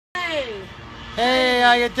Hey. Hey,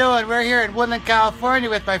 how you doing? We're here in Woodland, California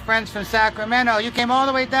with my friends from Sacramento. You came all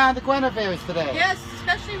the way down to Guinevere's today. Yes,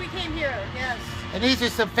 especially we came here, yes. And these are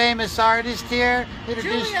some famous artists here.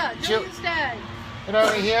 Julia's dad. And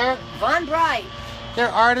over here, Von Bright. they're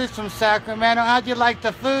artists from Sacramento. How'd you like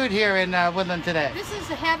the food here in Woodland today? This is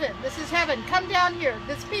heaven. This is heaven. Come down here.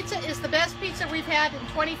 This pizza is the best pizza we've had in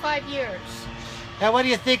 25 years. Now, what do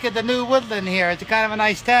you think of the new Woodland here? It's kind of a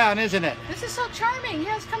nice town, isn't it? This is so charming.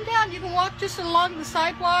 Yes, come down. You can walk just along the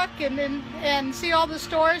sidewalk and see all the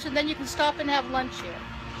stores, and then you can stop and have lunch here.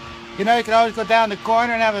 You know, you can always go down the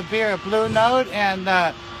corner and have a beer at Blue Note. And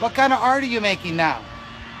what kind of art are you making now?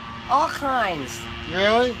 All kinds.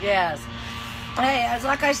 Really? Yes. Hey, as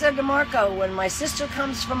like I said to Marco, when my sister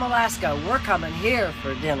comes from Alaska, we're coming here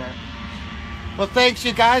for dinner. Well, thanks,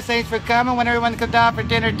 you guys. Thanks for coming. When everyone comes down for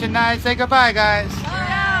dinner tonight, say goodbye, guys.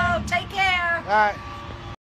 Ciao. Take care. All right.